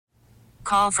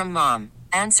call from mom.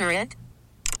 Answer it.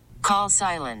 Call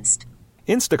silenced.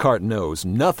 Instacart knows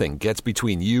nothing gets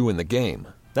between you and the game.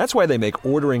 That's why they make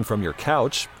ordering from your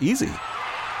couch easy.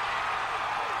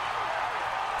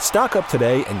 Stock up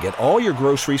today and get all your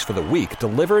groceries for the week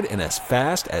delivered in as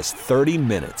fast as 30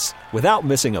 minutes without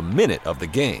missing a minute of the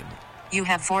game. You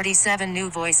have 47 new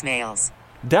voicemails.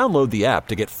 Download the app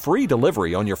to get free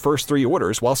delivery on your first 3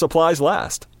 orders while supplies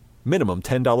last. Minimum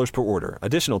 $10 per order.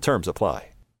 Additional terms apply.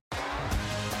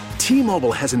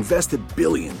 T-Mobile has invested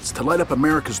billions to light up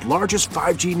America's largest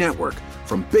 5G network,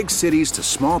 from big cities to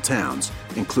small towns,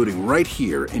 including right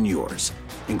here in yours.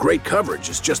 And great coverage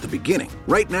is just the beginning.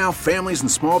 Right now, families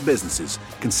and small businesses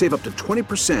can save up to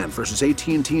 20% versus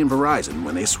AT&T and Verizon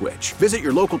when they switch. Visit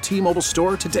your local T-Mobile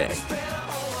store today.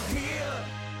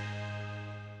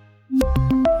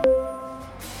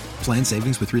 Plan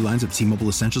savings with 3 lines of T-Mobile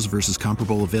Essentials versus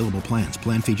comparable available plans.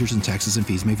 Plan features and taxes and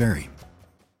fees may vary.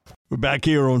 We're back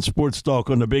here on Sports Talk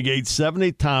on the Big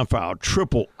 870. Time for our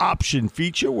triple option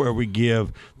feature where we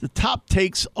give the top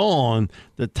takes on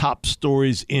the top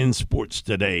stories in sports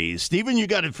today. Stephen, you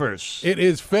got it first. It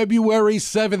is February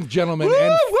 7th, gentlemen,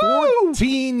 and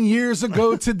 14 years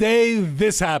ago today,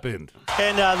 this happened.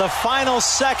 And the final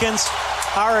seconds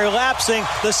are elapsing.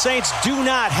 The Saints do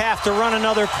not have to run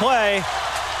another play.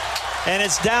 And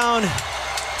it's down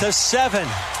to 7,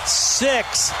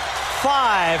 6,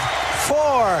 5,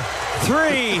 4, 3,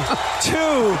 2, 1.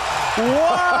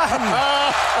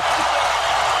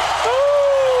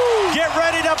 Get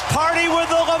ready to party with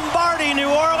the Lombardi, New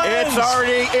Orleans.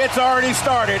 It's already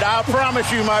started. I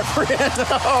promise you, my friend.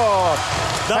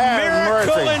 The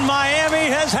miracle in Miami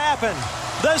has happened.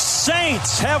 The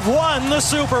Saints have won the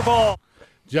Super Bowl.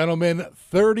 Gentlemen,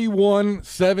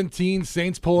 31-17,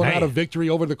 Saints pulling out a victory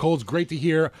over the Colts. Great to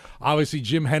hear. Obviously,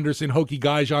 Jim Henderson, Hokie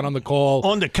Gajan on the call.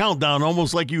 On the countdown,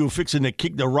 almost like you were fixing to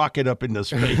kick the rocket up into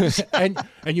space. and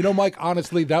you know, Mike,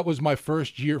 honestly, that was my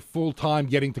first year full-time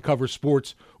getting to cover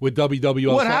sports with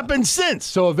WWL. What happened since?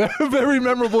 So a very, very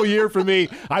memorable year for me.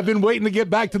 I've been waiting to get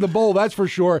back to the bowl, that's for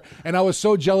sure. And I was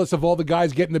so jealous of all the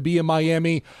guys getting to be in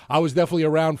Miami. I was definitely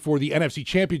around for the NFC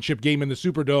Championship game in the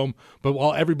Superdome, but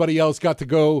while everybody else got to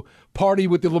go party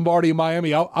with the Lombardi in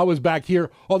Miami, I was back here.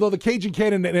 Although the Cajun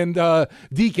Cannon and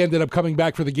Deke ended up coming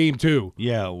back for the game too.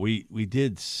 Yeah, we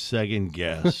did second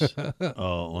guess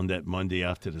on that Monday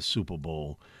after the Super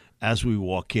Bowl. As we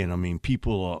walk in, I mean,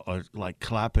 people are like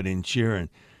clapping and cheering.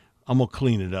 I'm going to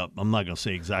clean it up. I'm not going to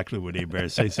say exactly what they better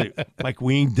say. Like,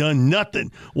 we ain't done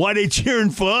nothing. Why they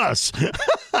cheering for us?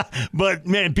 But,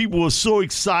 man, people were so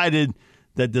excited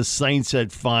that the Saints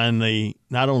had finally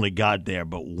not only got there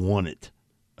but won it.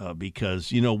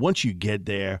 Because, you know, once you get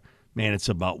there, man, it's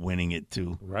about winning it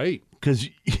too. Right. Because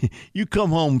you come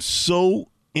home so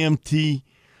empty.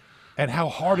 And how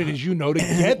hard it is, you know, to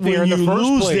get there in the first place. When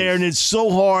you lose there, and it's so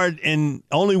hard, and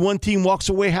only one team walks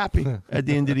away happy at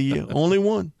the end of the year. Only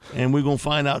one. And we're going to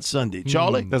find out Sunday.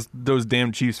 Charlie? Those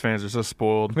damn Chiefs fans are so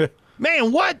spoiled.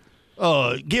 Man, what?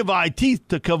 Give eye teeth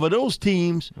to cover those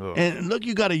teams. Oh. And look,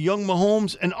 you got a young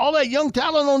Mahomes and all that young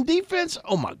talent on defense.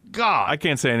 Oh, my God. I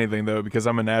can't say anything, though, because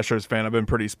I'm an Astros fan. I've been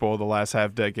pretty spoiled the last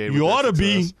half decade. You ought to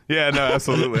be. Yeah, no,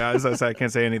 absolutely. As I said, I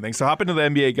can't say anything. So hop into the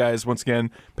NBA, guys. Once again,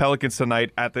 Pelicans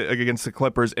tonight against the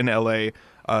Clippers in L.A.,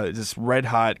 this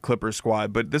red-hot Clippers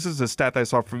squad. But this is a stat that I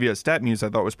saw via StatMuse I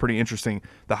thought was pretty interesting.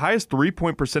 The highest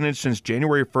three-point percentage since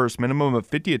January 1st, minimum of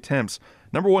 50 attempts.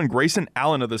 Number one, Grayson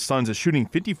Allen of the Suns is shooting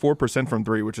 54% from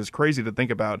three, which is crazy to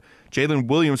think about. Jalen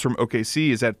Williams from OKC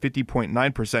is at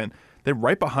 50.9%. Then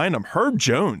right behind him, Herb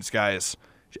Jones, guys,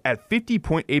 at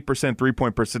 50.8%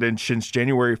 three-point percentage since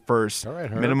January 1st. All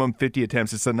right, Herb. Minimum 50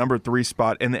 attempts. It's the number 3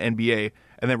 spot in the NBA.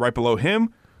 And then right below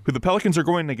him, who the Pelicans are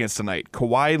going against tonight,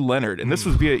 Kawhi Leonard. And this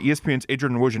was via ESPN's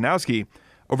Adrian Wojnarowski.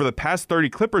 Over the past 30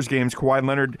 Clippers games, Kawhi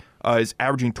Leonard is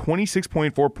averaging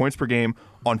 26.4 points per game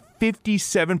on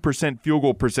 57% field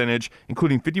goal percentage,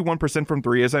 including 51% from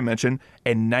three, as I mentioned,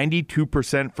 and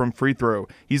 92% from free throw.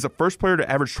 He's the first player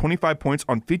to average 25 points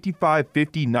on 55,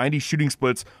 50, 90 shooting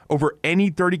splits over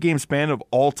any 30-game span of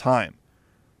all time.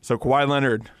 So Kawhi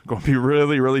Leonard going to be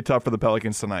really, really tough for the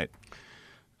Pelicans tonight.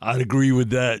 I'd agree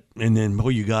with that. And then,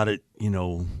 you got it,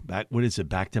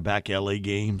 back-to-back L.A.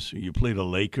 games? You play the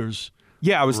Lakers.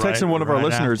 Yeah, I was texting one of our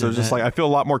listeners. I was just like, I feel a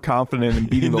lot more confident in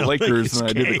beating the Lakers than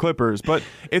I did the Clippers. But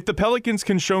if the Pelicans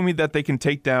can show me that they can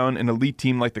take down an elite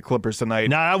team like the Clippers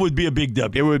tonight, that would be a big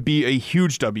W. It would be a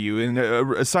huge W and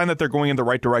a sign that they're going in the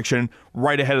right direction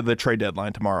right ahead of the trade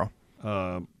deadline tomorrow.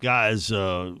 Guys,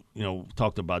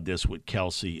 talked about this with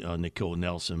Kelsey, Nicole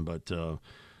Nelson, but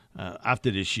after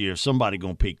this year, somebody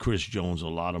going to pay Chris Jones a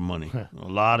lot of money. A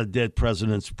lot of dead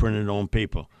presidents printed on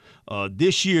paper.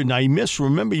 This year, now he missed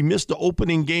the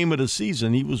opening game of the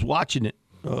season. He was watching it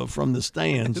from the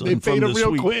stands. They paid him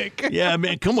real quick. Yeah,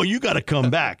 man, come on, you got to come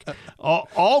back.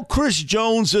 All Chris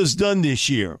Jones has done this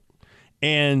year,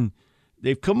 and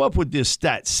they've come up with this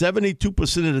stat,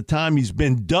 72% of the time he's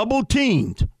been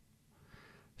double-teamed,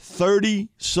 30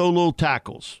 solo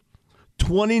tackles,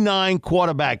 29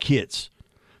 quarterback hits,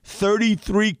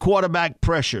 33 quarterback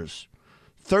pressures,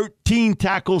 13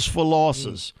 tackles for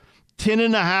losses,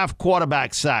 10.5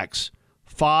 quarterback sacks,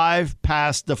 5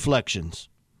 pass deflections.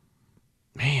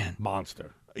 Man.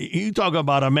 Monster. You talk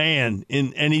about a man,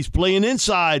 and he's playing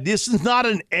inside. This is not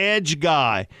an edge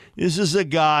guy. This is a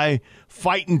guy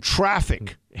fighting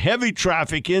traffic, heavy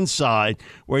traffic inside,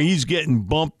 where he's getting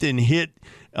bumped and hit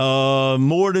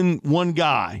more than one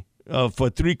guy for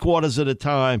 3/4 of the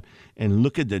time. And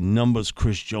look at the numbers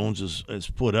Chris Jones has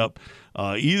put up.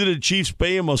 Either the Chiefs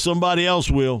pay him or somebody else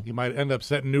will. He might end up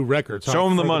setting new records. Show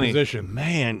him the money. Position.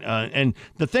 Man, and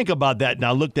to think about that,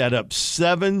 now look that up,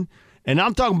 7, and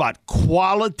I'm talking about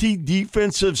quality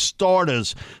defensive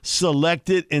starters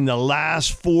selected in the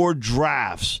last 4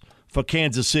 drafts for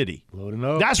Kansas City. Loading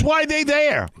up. That's why they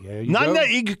there. Yeah,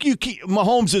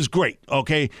 Mahomes is great,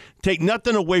 okay? Take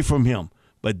nothing away from him.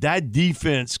 But that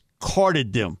defense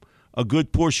carted them a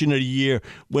good portion of the year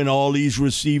when all these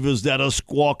receivers that are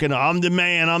squawking, I'm the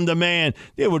man,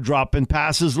 they were dropping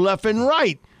passes left and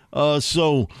right.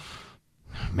 That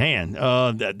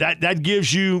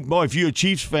gives you, boy, if you're a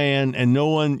Chiefs fan and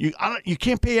you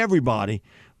can't pay everybody,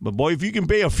 but boy, if you can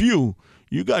pay a few,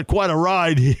 you got quite a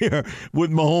ride here with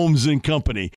Mahomes and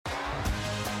company.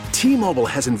 T-Mobile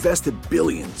has invested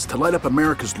billions to light up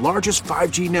America's largest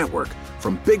 5G network,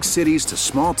 from big cities to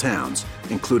small towns,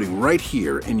 including right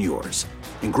here in yours.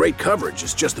 And great coverage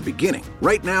is just the beginning.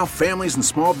 Right now, families and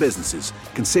small businesses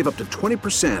can save up to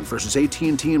 20% versus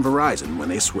AT&T and Verizon when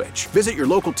they switch. Visit your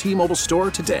local T-Mobile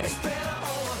store today.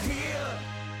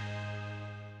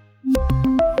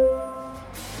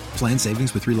 Plan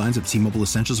savings with 3 lines of T-Mobile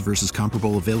Essentials versus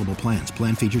comparable available plans.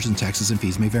 Plan features and taxes and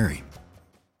fees may vary.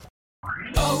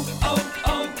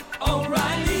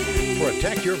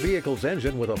 Protect your vehicle's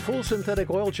engine with a full synthetic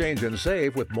oil change and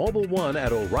save with Mobile One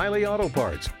at O'Reilly Auto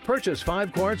Parts. Purchase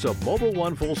 5 quarts of Mobile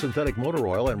One full synthetic motor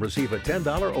oil and receive a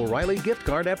 $10 O'Reilly gift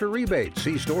card after rebate.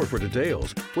 See store for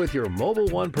details. With your Mobile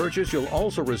One purchase, you'll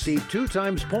also receive 2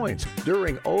 times points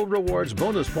during O Rewards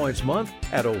Bonus Points Month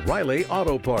at O'Reilly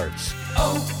Auto Parts.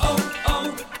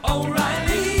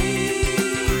 O'Reilly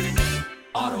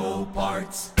Auto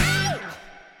Parts.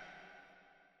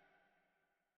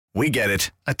 We get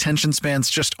it. Attention spans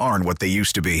just aren't what they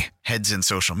used to be. Heads in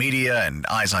social media and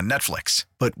eyes on Netflix.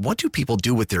 But what do people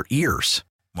do with their ears?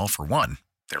 Well, for one,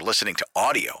 they're listening to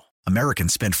audio.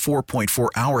 Americans spend 4.4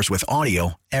 hours with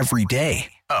audio every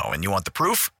day. Oh, and you want the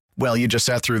proof? Well, you just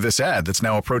sat through this ad that's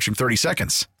now approaching 30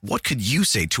 seconds. What could you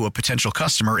say to a potential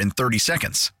customer in 30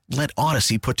 seconds? Let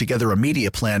Odyssey put together a media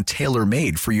plan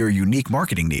tailor-made for your unique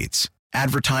marketing needs.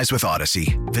 Advertise with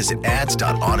Odyssey. Visit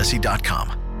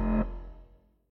ads.odyssey.com.